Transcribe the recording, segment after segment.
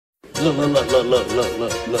Look, look, look, look, look, look,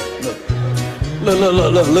 look, look, look. Look, look,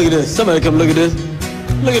 look, look, look at this. Somebody come look at this.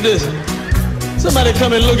 Look at this. Somebody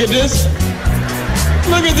come and look at this.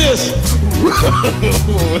 Look at this.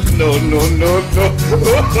 No, no, no, no.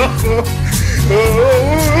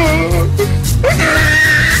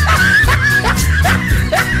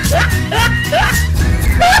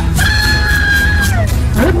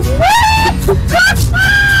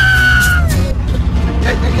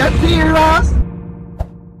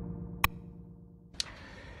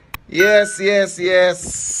 Yes, yes,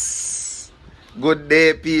 yes. Good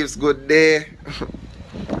day, peeps. Good day.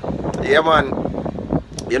 Yeah, man.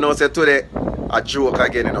 You know, say today a joke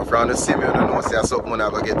again. You know, from the see me, you know, say something I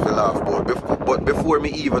go get to laugh about. But before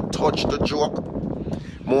me even touch the joke,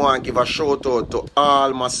 I want to give a shout out to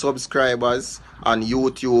all my subscribers on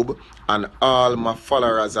YouTube and all my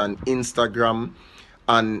followers on Instagram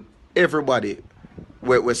and everybody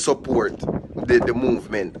we support the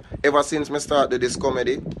movement. Ever since me started this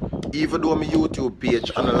comedy, even though my YouTube page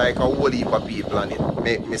and like a whole heap of people on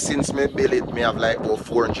it, since me build it, me have like about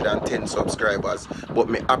 410 subscribers. But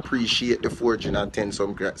me appreciate the 410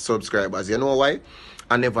 subscribers. You know why?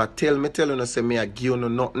 I never tell you say me I give you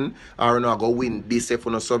nothing or I go win this if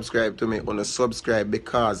you not subscribe to me. You subscribe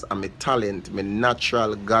because I'm a talent, my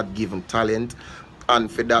natural God-given talent, and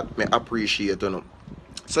for that me appreciate you.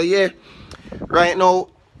 So yeah, right now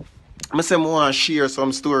I say I want to share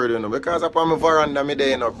some story, you know, because upon my veranda me there,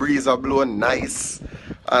 you know, breeze are blowing nice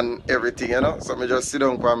and everything, you know. So I just sit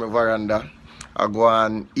down upon my veranda, I go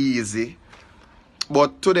on easy.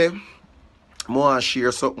 But today I want to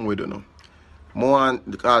share something with you know.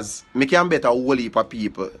 Because me can bet a whole heap of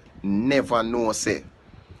people never know say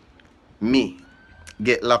me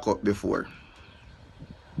get locked up before.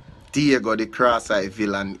 Diego the cross-eye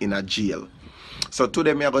villain in a jail. So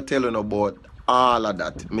today me I go tell you about all of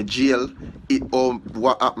that. Me jail,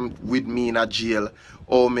 what happened with me in a jail,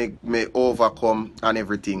 how me overcome and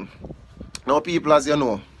everything. Now people, as you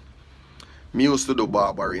know, me used to do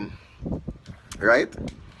barbering. Right?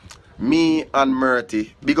 Me and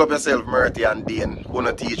Murty, big up yourself Murty and Dane,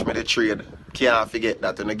 wanna teach me the trade. Can't forget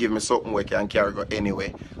that, and give me something where I can carry go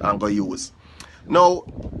anyway and go use. Now,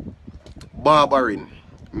 barbering.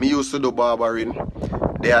 Me used to do barbering.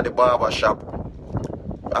 They had the barber shop.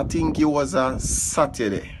 I think it was a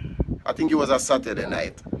Saturday. I think it was a Saturday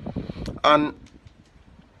night. And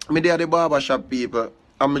me there the barber shop people,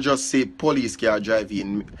 and me just see police car drive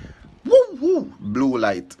in. Woo woo, blue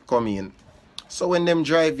light come in. So when them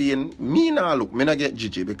drive in, me nah look, me not get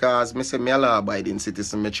jiggy because me say me a law abiding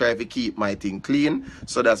citizen, me try to keep my thing clean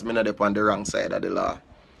so that's me not up on the wrong side of the law.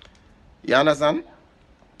 You understand?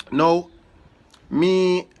 Now,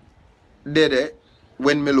 me did it,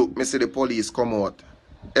 when me look, me see the police come out.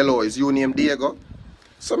 Hello, is your name Diego?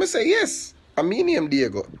 So me say, yes, I'm me name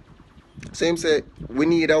Diego. So him say, we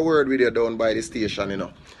need a word with you down by the station, you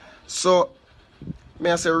know. So, me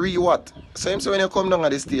I say, what? So him say, when you come down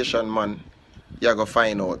at the station, man, you go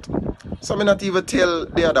find out. So me not even tell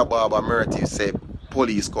the other barber Murty say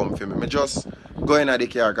police come for me. Me just go in at the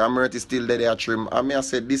car and Murty still there at trim. And me I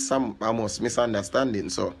said this some almost misunderstanding.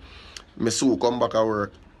 So me soon come back at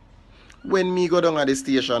work. When me go down at the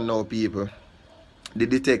station now, people, the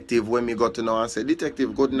detective when me got to know and say,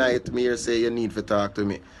 detective, good night, me here say you need to talk to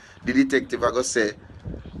me. The detective I go say,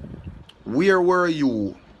 where were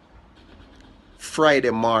you Friday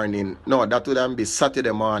morning? No, that would then be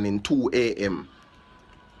Saturday morning, 2 a.m.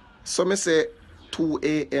 So me say 2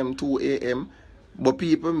 a.m., 2 a.m. But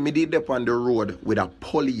people, me did up on the road with a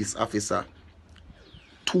police officer.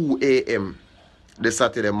 2 a.m. the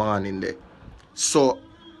Saturday morning there. So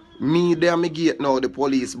me there me gate now, the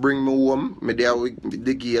police bring me home. Me there with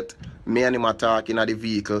the gate. Me and him are talking at the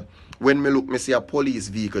vehicle. When me look, me see a police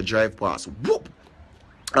vehicle drive past. Whoop!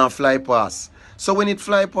 And fly past. So when it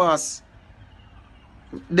fly past,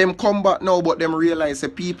 them come back now, but them realize the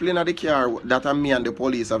people in the car that are me and the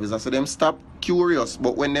police officer. So them stop curious.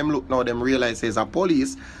 But when them look now, them realize there's a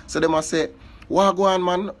police. So them must say, what go on,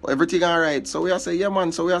 man? Everything alright. So we say, yeah,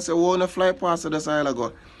 man. So we say, we want to fly past the side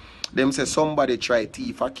ago. Them say somebody try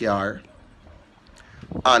thief a car.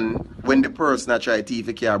 And when the person that try thief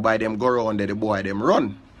a car, by them go around there, the boy them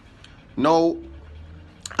run. Now,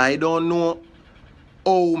 I don't know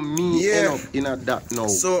how me end up in a that now.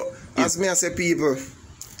 So, as me I say people,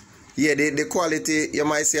 yeah, the quality, you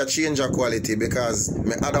might say a change of quality because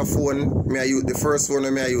my other phone, me I use the first phone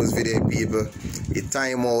I use video people, it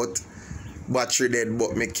time out, battery dead,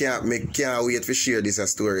 but me can't wait to share this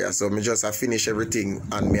story. So me just finish everything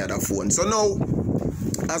on my other phone. So now,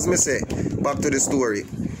 as me say, back to the story.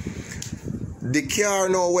 The car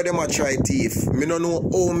now where them a try thief, me don't know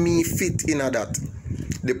how me fit in that.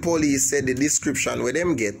 the police said the description where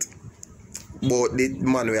them get but the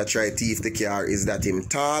man who try thief the car is that him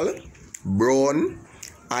tall, brown,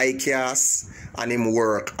 eye cast, and him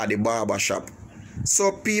work at the barber shop.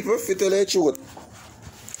 So people, if you tell the truth,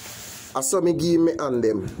 I saw me give me and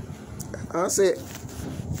them. I say,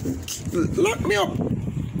 lock me up.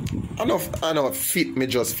 I know fit me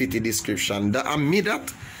just fit the description. That and me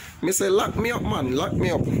that. Me say, lock me up, man, lock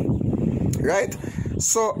me up. Right?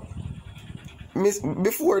 So,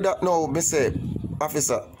 before that now, me say,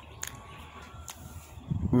 officer,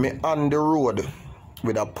 me on the road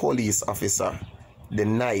with a police officer the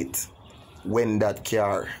night when that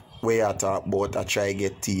car where I talk about I try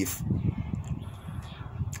get thief.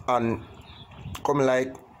 And come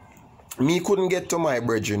like me couldn't get to my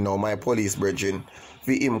brethren now, my police brethren.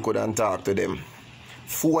 For him couldn't talk to them.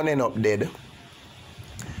 Phone end up dead.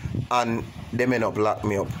 And them end up lock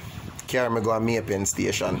me up. Carry me go to Maypen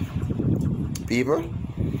station. People,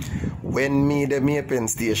 when me the Maypen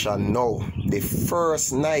station now, the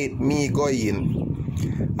first night me go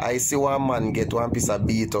in, I see one man get one piece of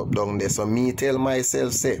beat up down there. So me tell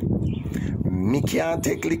myself, say, me can't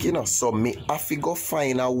take lick, you know. So me have to go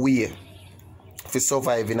find a way to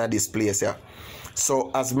survive in this place, yeah.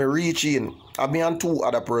 So as me reach in, I me and two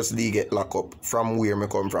other persons they get locked up from where me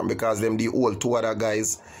come from because them the old two other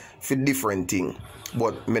guys for different thing.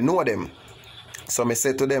 But me know them. So me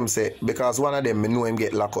say to them, say, because one of them me know him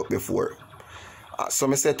get locked up before. So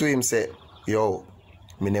me say to him, say, yo,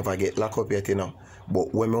 me never get locked up yet, you know.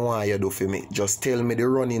 But what me want you do for me, just tell me the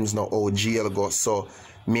runnings now how jail go. So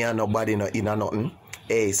me and nobody no in a nothing.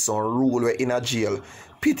 Hey, some rule we in a jail.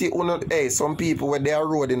 Pity, hey, some people where they are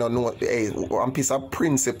road, you know, hey, one piece of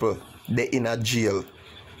principle, they in a jail.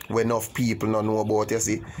 When enough people don't know about, you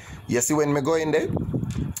see. You see, when me go in there,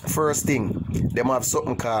 first thing, them have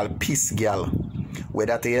something called piss gal. Where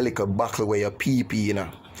that a little buckle where you pee, you know.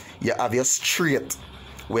 You have your straight,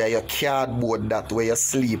 where your cardboard that where you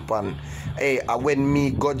sleep on. Hey, when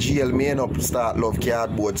me go jail, me end up start love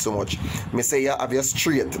cardboard so much. Me say you have your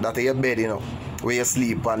straight, that your bed, you know, where you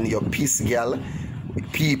sleep on, your piss gal.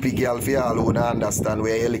 Pee girl, if you all would understand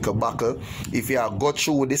where you little buckle. If you go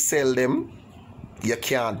through the cell them, you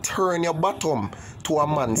can't turn your bottom to a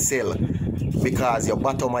man's cell because your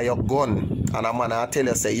bottom of your gun. And a man I tell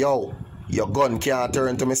you say, yo, your gun can't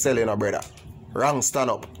turn to me cell, you know, brother. Wrong, stand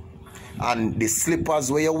up. And the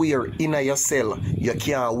slippers where you wear in your cell, you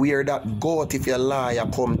can't wear that goat if your lawyer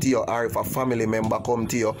come to you or if a family member come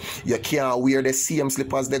to you. You can't wear the same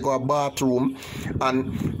slippers they go to bathroom.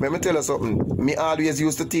 And let me tell you something. Me always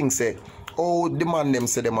used to think, say, oh, the man them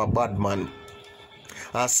say them a bad man.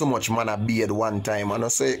 And so much man a beard one time. And I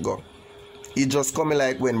say it go. It just coming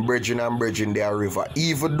like when bridging and bridging their river.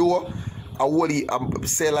 Even though I only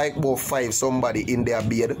say like about 5 somebody in their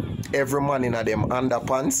beard, every man in them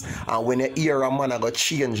underpants, and when you hear a man I got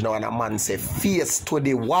change now and a man say face to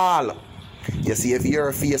the wall. You see, if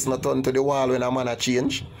your face not turn to the wall when a man a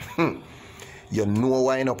change, you know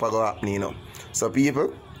why not go happen, you know. So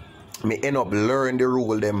people, me end up learn the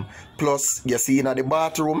rule them. Plus, you see in the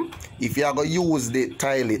bathroom, if you are going to use the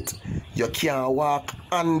toilet, you can't walk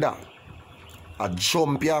under. A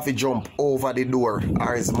jump, you have to jump over the door.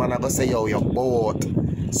 Or is man going to say, yo, you're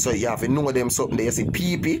bored. So you have to know them something there. You see,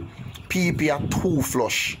 pee are 2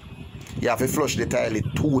 flush. You have to flush the toilet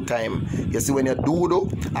 2 times. You see, when you do though,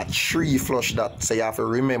 a 3 flush that. So you have to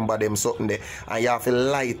remember them something there. And you have to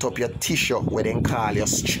light up your tissue where they call you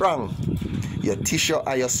strong. Your tissue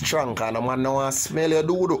are you strong and a man now smell your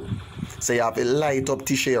do. So you have to light up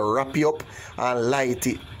tissue, you wrap it up and light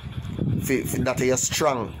it that you're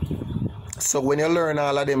strong. So when you learn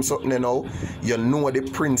all of them something, you know the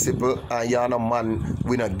principle and you're no man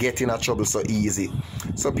we not get in a trouble so easy.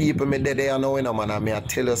 So people me dead there now, you know, man, and me I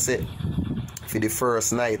tell you say for the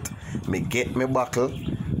first night me get me buckle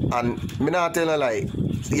and me not tell you like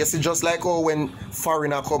you see just like how when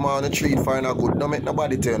foreigner come on the treat foreigner good, don't make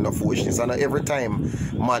nobody tell no foolishness. And every time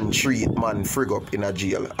man treat man frig up in a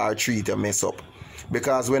jail or treat you mess up.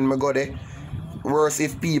 Because when me go there, worse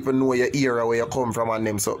if people know your era where you come from and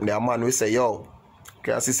them something, a man will say, yo,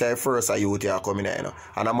 because he say first a youth here coming there, you know.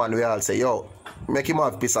 And a man will all say, yo, make him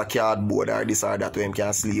have a piece of cardboard or this or that where him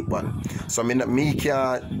can sleep on. So me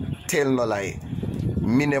can't tell no lie.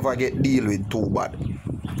 Me never get deal with too bad.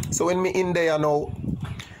 So when me in there, you know,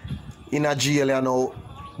 in a jail, you know,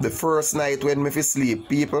 the first night when me fi sleep,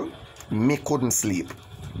 people, me couldn't sleep.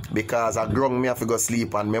 Because I grung me have to go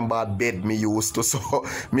sleep and remember bed me used to, so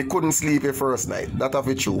me couldn't sleep the first night. That have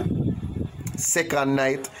it true. Second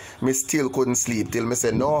night, me still couldn't sleep till me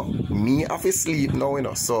say, no, me have to sleep now, you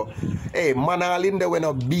know. So, hey, man all in there when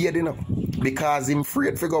I beard, you know. because him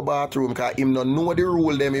afraid to go bathroom because him no know the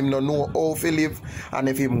rule them, him no know how to live, and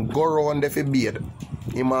if him go around there for bathe,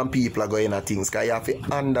 him and people are going at things because you have to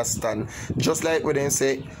understand. Just like when they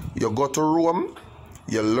say you go to Rome,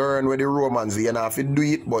 you learn where the Romans, you don't have to do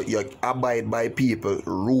it, but you abide by people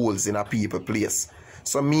rules in a people place.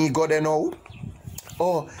 So me go there now.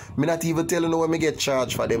 Oh, me not even telling you when me get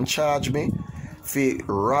charged for them. Charge me for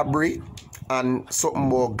robbery and something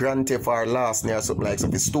more grand theft or larceny or something like so.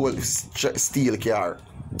 If steal car,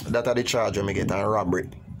 that are the charge when me get on robbery.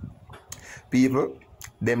 People,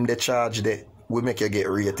 them the charge there, we make you get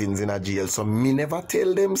ratings in a jail. So me never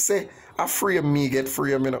tell them say, I frame me get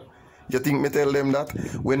frame, you know. You think me tell them that?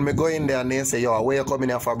 When me go in there and they say, yo, where you coming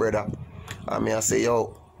here for, brother? And me I say,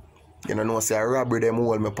 yo, you know, say I robbery them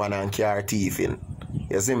hold me pan and car thief in.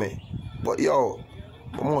 You see me? But yo,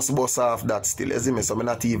 I must bust off that still. You see me? So I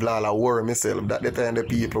not even all worry myself that the time the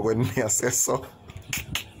people when me I say so.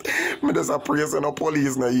 Me just a praise and the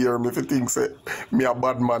police na hear me if you think say me a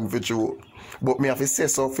bad man for you. But me have to say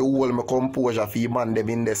so for hold my composure for man them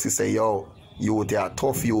in there to say yo, youth are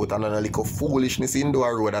tough youth and a little foolishness in the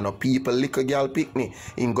road and a people little girl pick me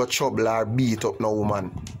in got trouble or beat up no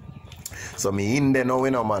woman. So me in there now,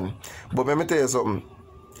 you know, man. But let me tell you something.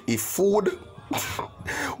 If food,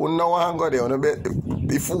 we no want go there.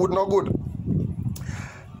 The food no good.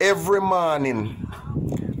 Every morning,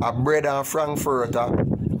 a bread and frankfurter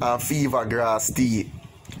and fever grass tea.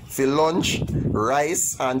 For lunch,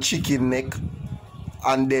 rice and chicken neck.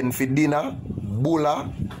 And then for dinner,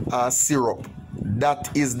 bulla and syrup.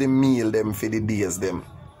 That is the meal them for the days them.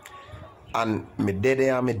 And me dead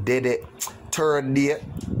and me dead. Third day,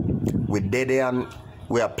 we dead and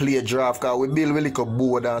we are play draft because we build a little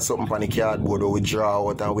board and something on the cardboard where we draw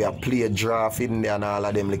out and we are play draft in there and all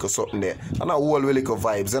of them little something there. And I hold we little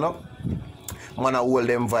vibes, you know. Man, I hold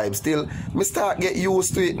them vibes. Still, me start get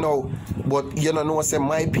used to it now. But you know, say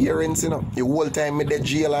my parents, you know, the whole time me the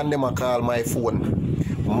jail and them I call my phone.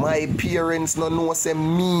 My parents no know say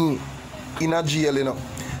me in a jail, you know.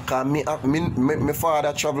 Cause me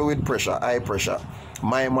father travel with pressure, high pressure.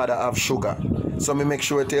 My mother have sugar. So me make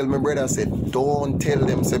sure I tell my brother say, don't tell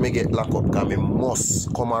them say me get locked up because me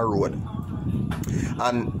must come on road.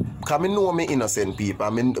 And because me know me innocent people,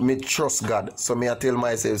 me trust God. So me I tell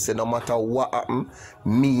myself say no matter what happen,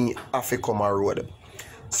 me have to come on road.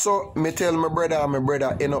 So me tell my brother and my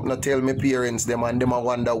brother end up not tell my parents them and them I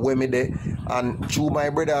wonder where me there. And through my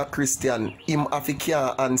brother Christian, him have to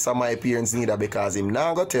can't answer my parents neither because him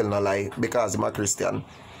not go tell no lie because him a Christian.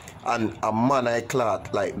 And a man I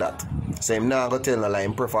clot like that. So him not go tell no lie,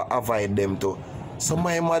 him prefer avoid them too. So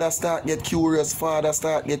my mother start get curious, father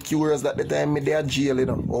start get curious that the time me there jail, you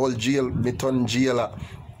know. All jail, me turn jailer.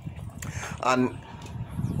 And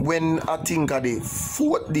when I think of the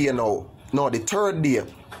fourth day now, no the third day,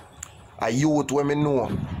 a youth when me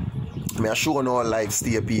know, me a show no life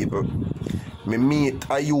stay people. Me meet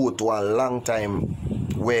a youth one long time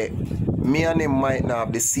where me and him might not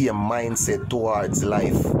have the same mindset towards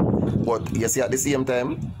life. But you see at the same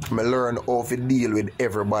time, me learn how to deal with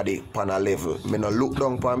everybody on a level. Me no look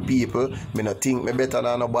down upon people, me no think me better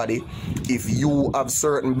than nobody. If you have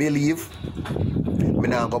certain belief, me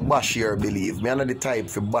not go bash your belief. Me not the type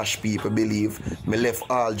for bash people believe. Me left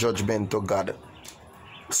all judgment to God.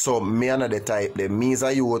 So me not the type that me as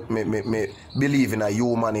a youth, me believe in a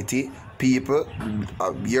humanity. People,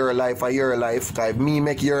 your life or your life. Cause if me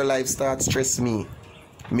make your life start stress me.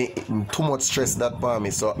 Me too much stress that for me,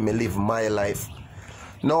 so me live my life.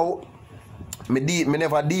 Now, me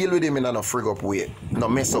never deal with him in a frig up way, no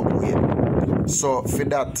mess up way. So for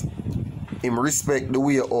that, him respect the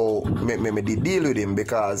way how me deal with him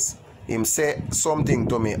because him say something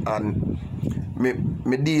to me and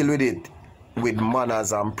me deal with it with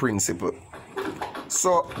manners and principle.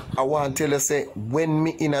 So I want to tell you say when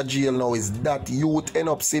me in a jail now is that youth end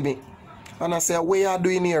up see me and I say what you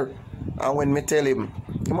doing here? And when me tell him,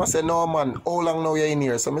 he must say no man, how long now you in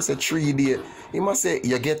here? So me say 3 days. He must say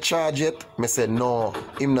you get charged yet? Me say no,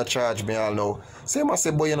 him not charge me all now. So he must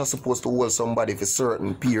say boy you're not supposed to hold somebody for a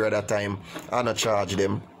certain period of time and not charge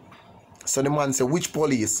them. So the man say which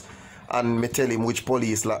police? And me tell him which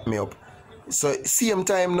police lock me up. So same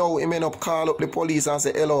time now he may up call up the police and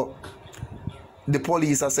say hello. The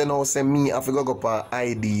police I say now say me I have to go up an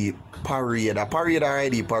ID parade. A parade or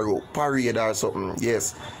ID parade or something.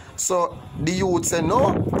 Yes. So the youth say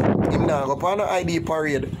no, him not go up on an ID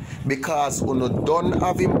parade because we don't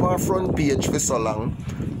have him on front page for so long.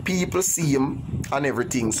 People see him and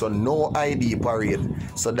everything, so no ID parade.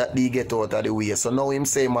 So that they get out of the way. So now him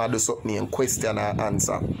say ma do something and question and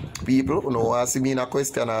answer. People who know see me in a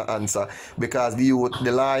question and answer because the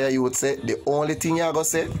lawyer you would say the only thing you go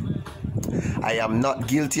say I am not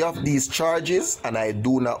guilty of these charges and I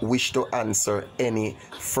do not wish to answer any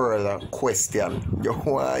further question. You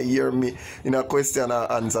want to hear me in a question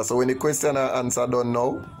and answer. So when the question and answer done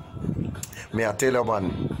now, me I tell you,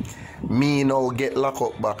 man, me now get locked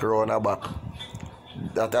up back round the back.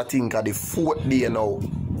 That I think at the 4th day now.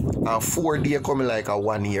 And 4 days coming like a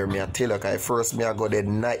 1 year. Me I tell you, cause first me I go the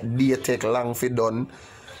night day take long for done.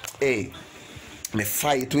 Hey, me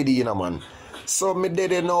fight with you, man. So me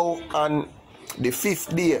did it now, and the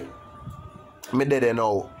 5th day, me did it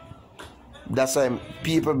now. That's why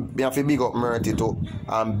people me have to big up Murty too,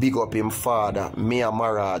 and big up him father, Mia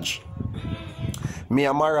Maraj.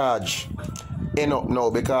 Mia Maraj end up now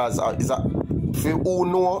because if you who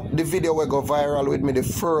know the video will go viral with me, the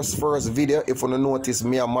first video, if you notice,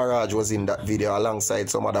 Mia Maraj was in that video alongside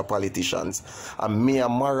some other politicians. And Mia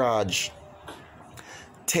Maraj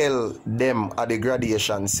tell them at the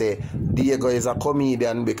graduation, say, Diego is a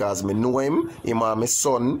comedian because me know him and my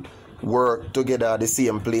son work together at the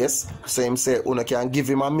same place. So him say, you can give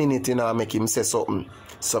him a minute and make him say something.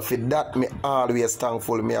 So for that, me always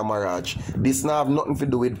thankful, Mia Maraj. This not have nothing to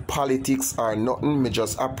do with politics or nothing. Me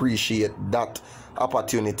just appreciate that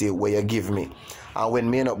opportunity where you give me. And when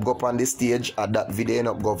me end up go up on the stage, at that video end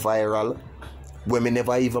up go viral, when me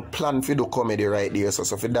never even plan to do comedy right there.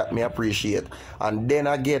 So for that, me appreciate. And then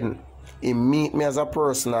again, he meet me as a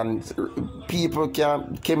person, and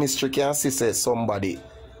chemistry can see say somebody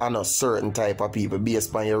and a certain type of people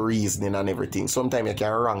based on your reasoning and everything. Sometimes you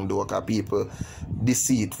can wrong though, because people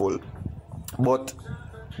deceitful. But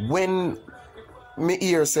when me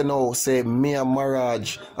hear say now, say Mia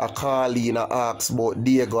Maraj a call in a ask about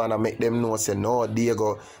Diego and I make them know say no,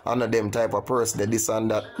 Diego and them type of person, that this and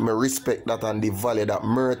that, me respect that and the value that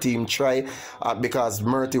Murty him try, because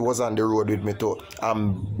Murty was on the road with me too.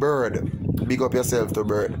 And Bird, big up yourself to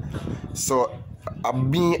Bird. So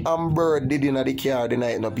me and Bird did in the car the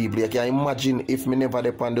night, no people. You can imagine if me never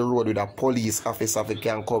dey on the road with a police officer who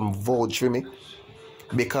can come vouch for me.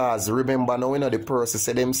 Because remember now, the person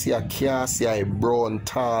said them see a car, see a brown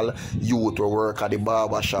tall youth who work at the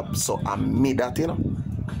barber shop. So I made that,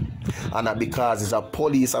 And because it's a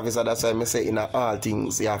police officer, that's why I say in all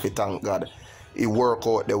things you have to thank God. He work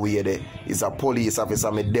out the way there. He's a police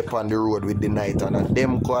officer, me dip on the road with the night, and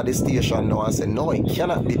them call the station now and say no, it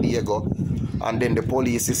cannot be Diego. And then the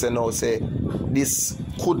police say no, say this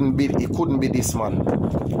couldn't be this man.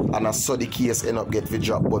 And I saw the case end up get the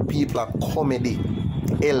job. But people are comedy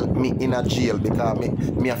help me in a jail because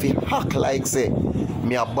me have to hack like say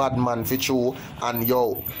me a bad man for true, and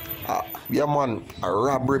yo yeah man, a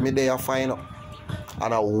robbery me there find up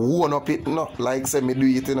and I won up it like say me do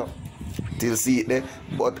it till see it there.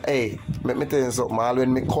 But hey, let me tell you something, all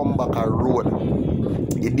when me come back a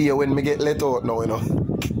road, the day when me get let out now,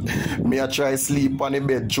 me I try sleep on the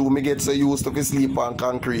bed. True, me get so used to sleep on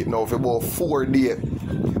concrete now for about 4 days.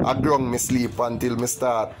 I drunk me sleep until me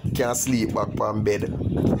start can't sleep back on bed.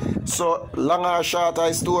 So long or short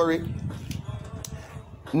I story,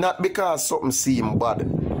 not because something seem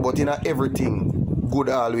bad, but in everything good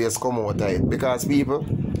always come out of it. Because people,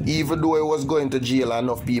 even though I was going to jail,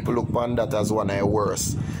 enough people look upon that as one of the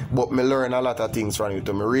worst. But me learn a lot of things from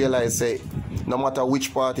it. Me realize say no matter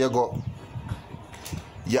which part you go,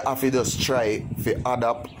 you have to just try to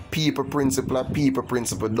adapt people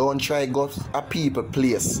principle. Don't try go a people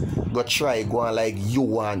place. Go try go on like you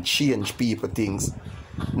want change people things.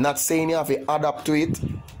 Not saying you have to adapt to it,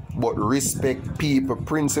 but respect people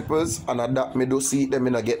principles and adapt. Me do see them,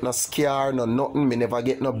 me no get no scare, no nothing. Me never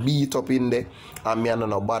get no beat up in there, and me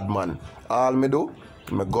no bad man. All me do,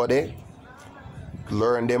 me go there,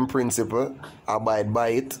 learn them principle, abide by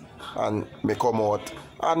it, and me come out.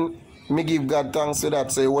 And me give God thanks to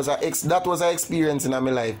that. So it was that was an experience in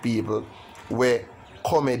my life, people, where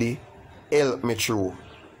comedy helped me through.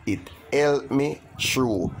 It helped me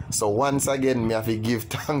through. So once again, me have to give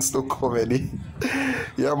thanks to comedy.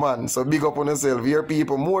 Yeah, man. So big up on yourself. Here,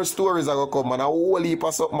 people, more stories are gonna come, and a whole heap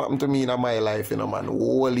of something happened to me in my life, man.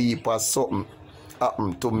 Whole heap of something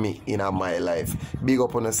happened to me in my life. Big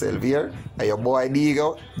up on yourself. Here, and your boy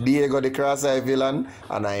Diego the Cross-Eye Villain,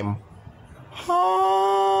 and I'm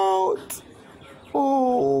out.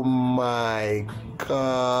 Oh my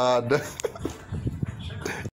God.